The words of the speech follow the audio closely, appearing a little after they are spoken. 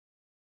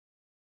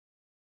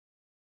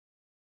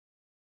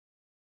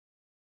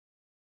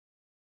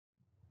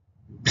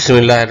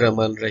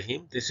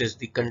Bismillahirrahmanirrahim. This is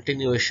the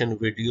continuation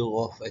video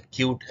of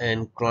acute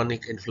and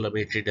chronic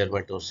inflammatory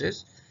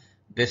dermatosis.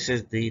 This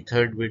is the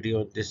third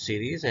video in this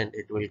series and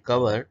it will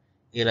cover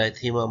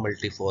Erythema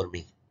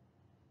multiforme.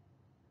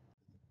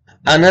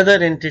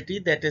 Another entity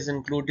that is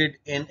included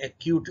in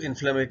acute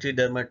inflammatory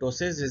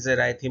dermatosis is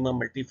Erythema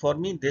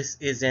multiforme. This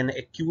is an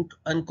acute,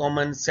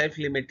 uncommon,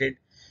 self-limited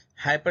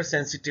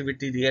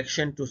hypersensitivity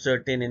reaction to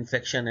certain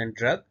infection and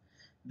drug.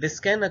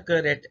 This can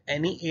occur at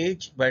any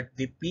age, but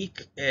the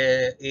peak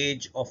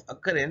age of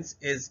occurrence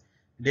is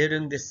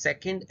during the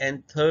second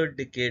and third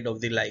decade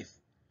of the life.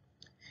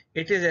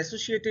 It is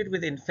associated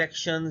with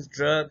infections,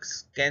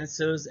 drugs,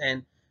 cancers,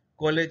 and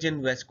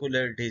collagen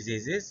vascular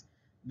diseases.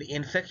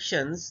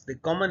 The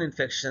common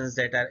infections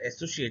that are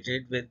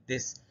associated with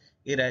this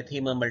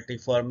erythema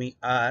multiforme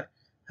are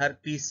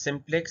herpes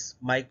simplex,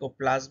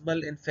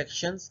 mycoplasmal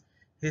infections,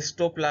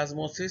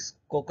 histoplasmosis,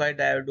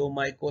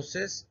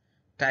 coccidioidomycosis,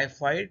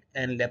 typhoid,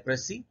 and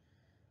leprosy.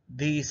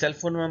 The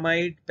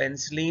sulfonamide,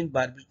 penicillin,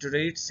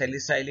 barbiturates,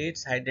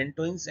 salicylates,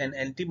 hydantoins, and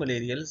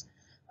antimalarials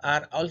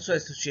are also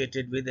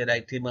associated with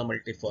erythema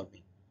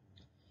multiforme.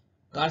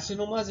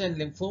 Carcinomas and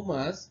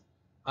lymphomas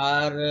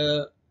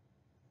are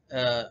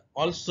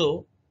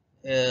also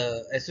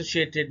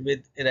associated with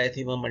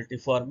erythema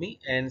multiforme,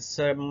 and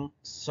some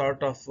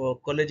sort of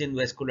collagen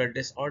vascular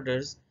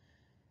disorders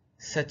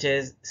such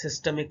as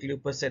systemic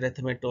lupus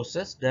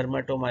erythematosus,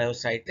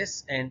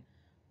 dermatomyositis, and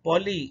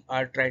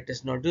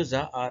polyarthritis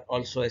nodosa are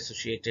also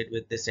associated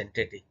with this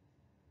entity.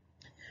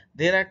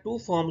 There are two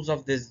forms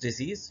of this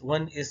disease.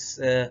 One is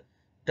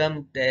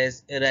termed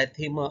as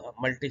erythema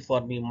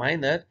multiforme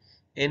minor.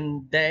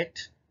 In that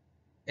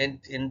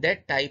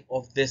type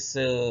of this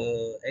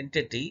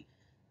entity,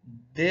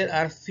 there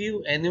are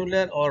few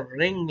annular or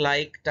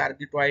ring-like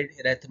targetoid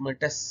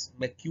erythematous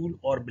macule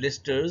or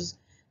blisters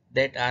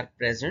that are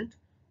present,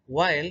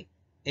 while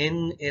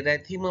in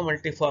erythema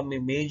multiforme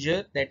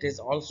major, that is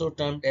also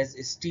termed as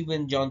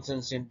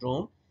Steven-Johnson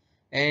syndrome,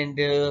 and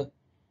it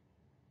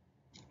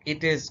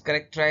is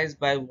characterized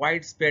by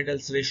widespread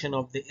ulceration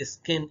of the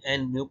skin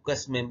and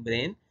mucous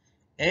membrane,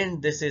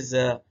 and this is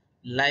a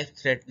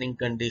life-threatening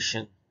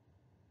condition.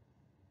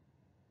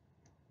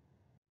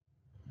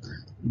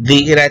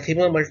 The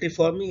erythema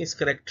multiforme is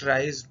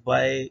characterized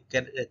by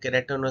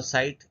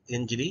keratinocyte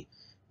injury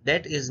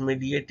that is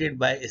mediated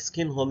by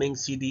skin homing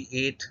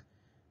CD8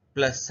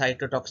 plus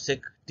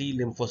cytotoxic T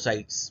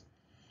lymphocytes.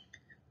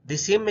 The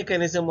same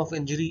mechanism of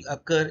injury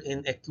occur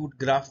in acute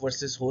graft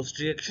versus host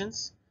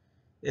reactions,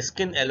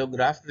 skin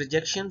allograft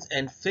rejections,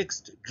 and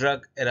fixed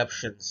drug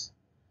eruptions.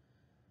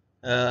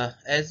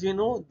 As we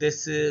know,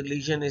 this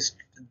lesion is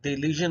the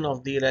lesion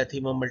of the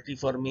erythema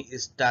multiforme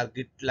is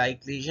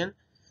target-like lesion.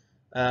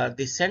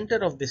 The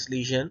center of this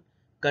lesion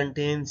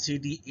contains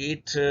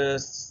CD8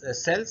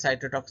 cells,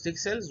 cytotoxic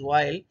cells,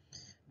 while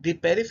the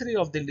periphery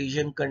of the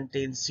lesion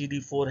contains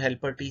CD4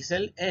 helper T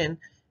cell and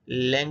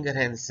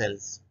Langerhans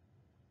cells.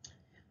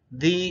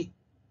 The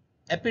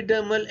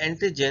epidermal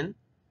antigen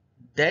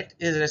that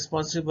is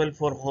responsible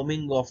for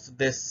homing of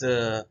this T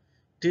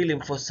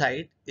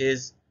lymphocyte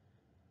is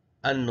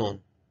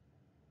unknown.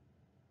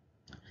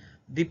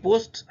 The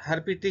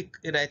post-herpetic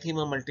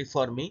erythema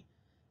multiforme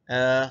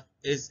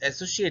is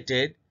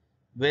associated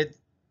with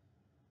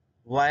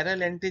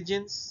viral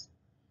antigens,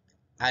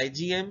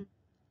 IgM,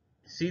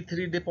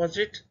 C3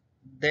 deposit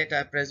that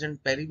are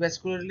present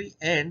perivascularly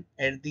and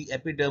at the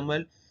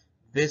epidermal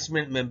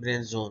basement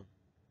membrane zone.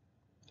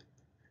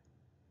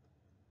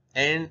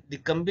 And the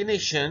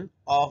combination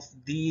of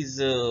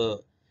these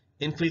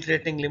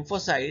infiltrating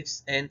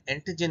lymphocytes and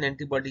antigen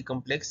antibody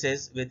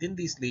complexes within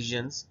these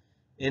lesions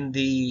in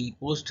the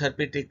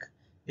post-herpetic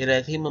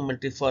erythema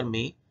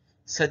multiforme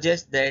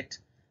suggests that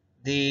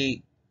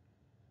the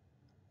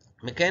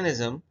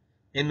mechanism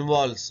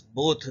involves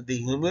both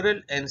the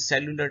humoral and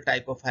cellular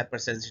type of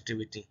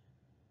hypersensitivity.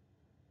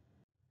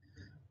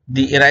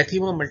 The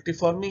erythema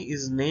multiforme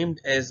is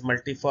named as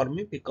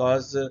multiforme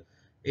because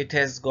it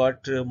has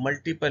got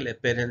multiple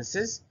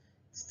appearances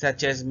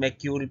such as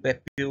macule,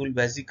 papule,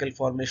 vesicle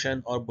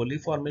formation or bully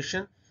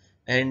formation,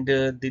 and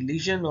the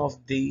lesion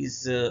of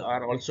these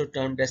are also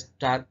termed as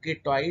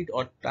targetoid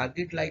or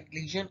target-like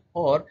lesion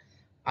or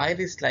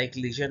iris-like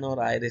lesion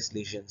or iris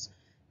lesions.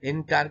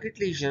 In target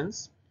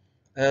lesions,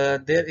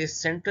 there is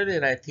central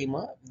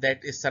erythema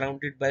that is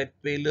surrounded by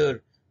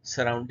paler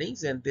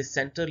surroundings, and this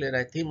central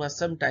erythema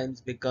sometimes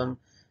become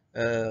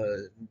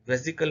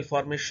vesicle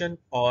formation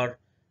or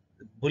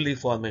bully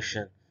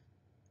formation.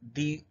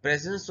 The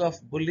presence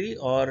of bully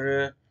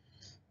or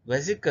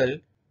vesicle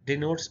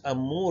denotes a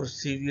more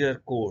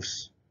severe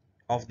course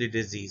of the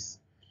disease.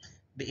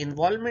 The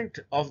involvement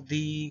of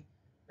the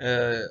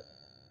uh,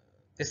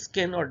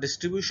 skin or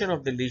distribution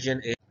of the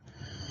lesion is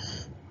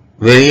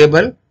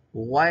variable,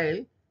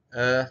 while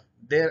uh,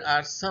 there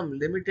are some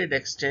limited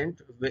extent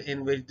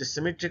in which the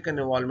symmetrical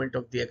involvement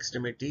of the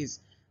extremities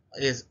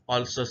is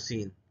also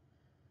seen.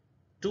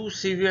 Two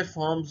severe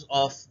forms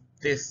of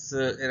this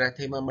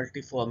erythema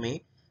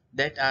multiforme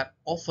that are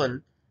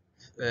often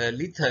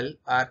lethal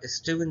are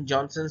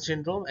Steven-Johnson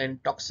syndrome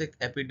and toxic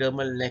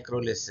epidermal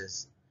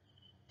necrolysis.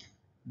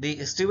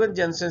 The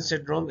Steven-Johnson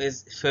syndrome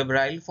is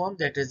febrile form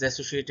that is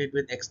associated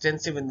with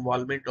extensive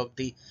involvement of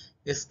the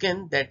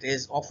skin that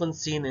is often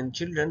seen in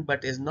children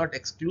but is not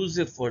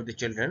exclusive for the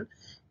children.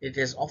 It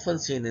is often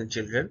seen in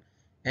children,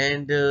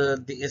 and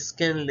the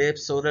skin,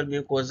 lips, oral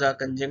mucosa,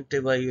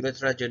 conjunctiva,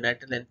 urethra,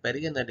 genital and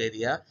perianal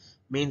area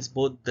means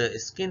both the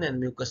skin and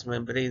mucous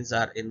membranes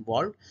are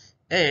involved,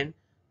 and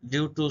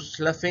due to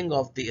sloughing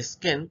of the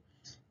skin,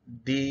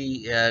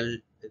 the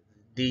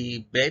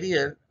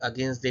barrier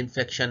against the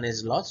infection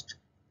is lost,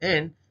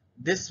 and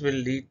this will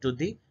lead to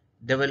the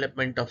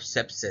development of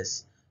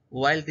sepsis.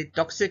 While the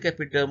toxic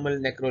epidermal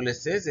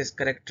necrolysis is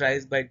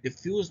characterized by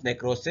diffuse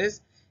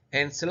necrosis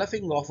and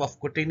sloughing off of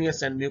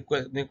cutaneous and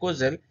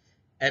mucosal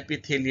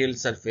epithelial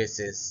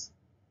surfaces.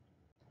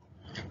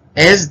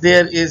 As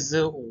there is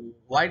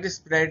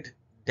widespread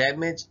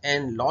damage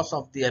and loss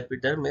of the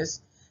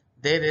epidermis,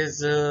 there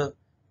is a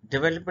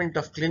development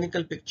of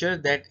clinical picture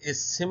that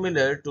is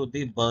similar to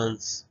the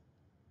burns.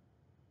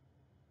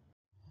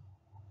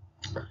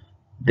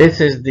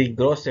 This is the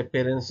gross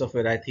appearance of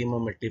Erythema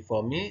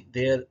multiforme.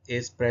 There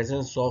is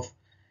presence of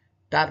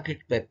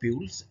target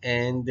papules,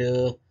 and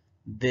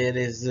there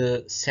is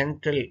a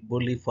central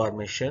bully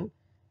formation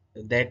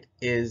that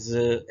is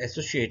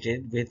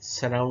associated with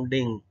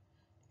surrounding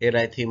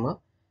erythema,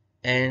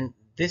 and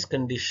this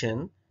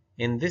condition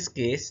in this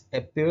case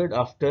appeared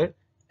after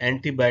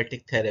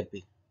antibiotic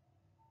therapy.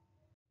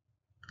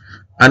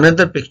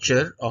 Another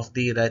picture of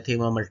the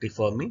Erythema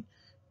multiforme,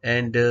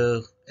 and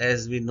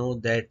as we know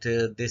that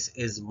this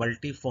is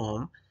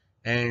multiform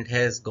and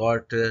has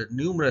got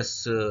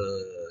numerous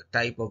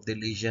type of the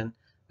lesion,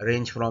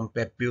 range from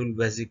papule,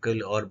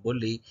 vesicle or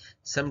bully.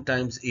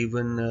 Sometimes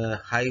even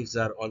hives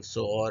are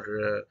also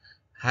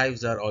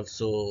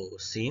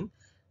seen.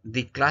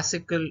 The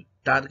classical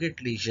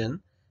target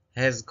lesion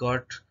has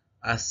got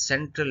a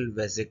central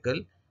vesicle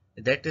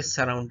that is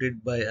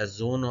surrounded by a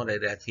zone or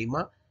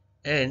erythema,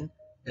 and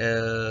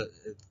uh,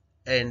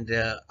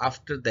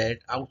 after that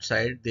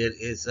outside there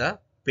is a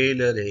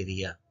paler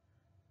area.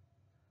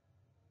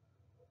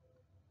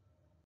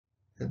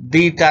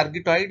 The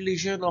targetoid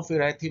lesion of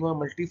Erythema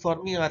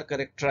multiforme are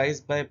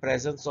characterized by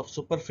presence of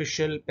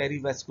superficial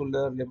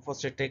perivascular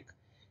lymphocytic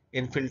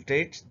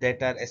infiltrates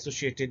that are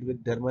associated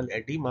with dermal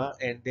edema,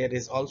 and there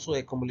is also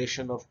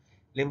accumulation of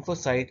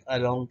lymphocyte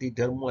along the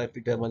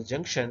dermoepidermal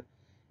junction,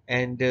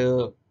 and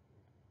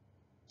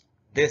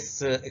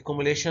this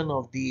accumulation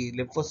of the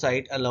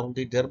lymphocyte along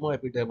the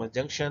dermoepidermal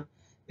junction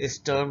is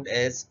termed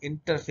as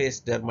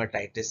interface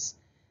dermatitis,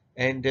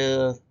 and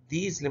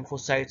these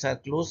lymphocytes are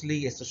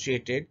closely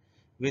associated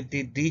with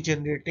the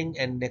degenerating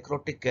and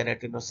necrotic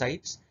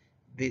keratinocytes.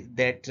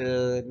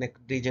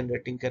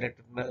 Degenerating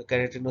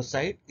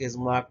keratinocyte is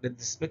marked in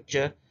this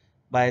picture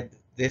by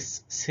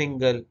this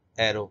single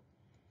arrow.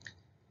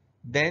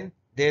 Then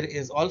there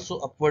is also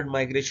upward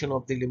migration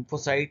of the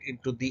lymphocyte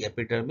into the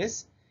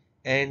epidermis,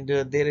 and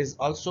there is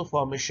also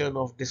formation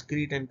of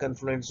discrete and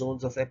confluent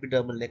zones of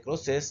epidermal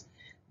necrosis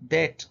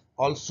that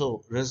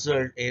also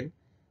result in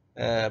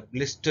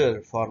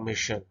blister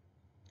formation.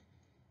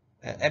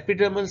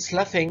 Epidermal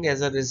sloughing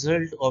as a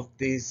result of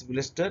this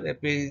blister,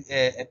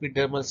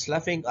 epidermal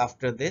sloughing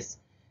after this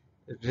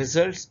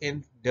results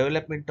in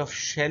development of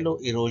shallow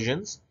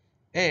erosions,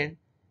 and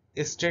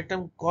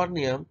stratum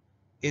corneum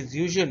is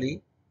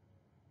usually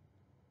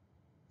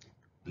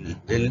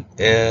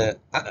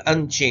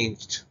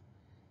unchanged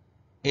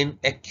in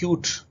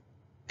acute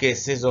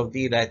cases of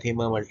the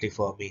Erythema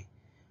multiforme,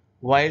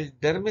 while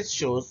dermis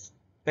shows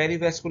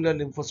perivascular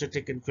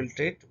lymphocytic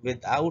infiltrate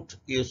without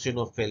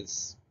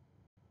eosinophils.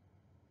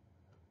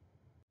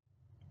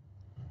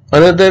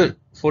 Another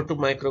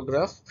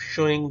photomicrograph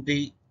showing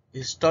the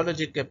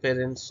histologic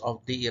appearance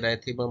of the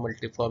Erythema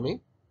multiforme.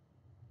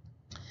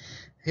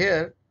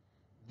 Here,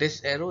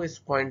 this arrow is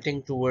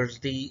pointing towards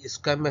the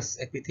squamous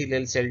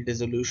epithelial cell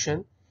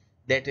dissolution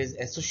that is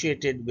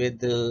associated with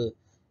the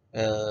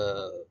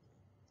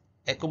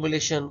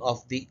accumulation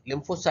of the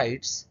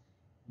lymphocytes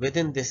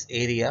within this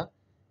area,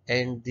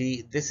 and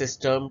this is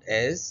termed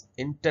as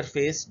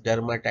interface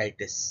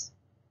dermatitis.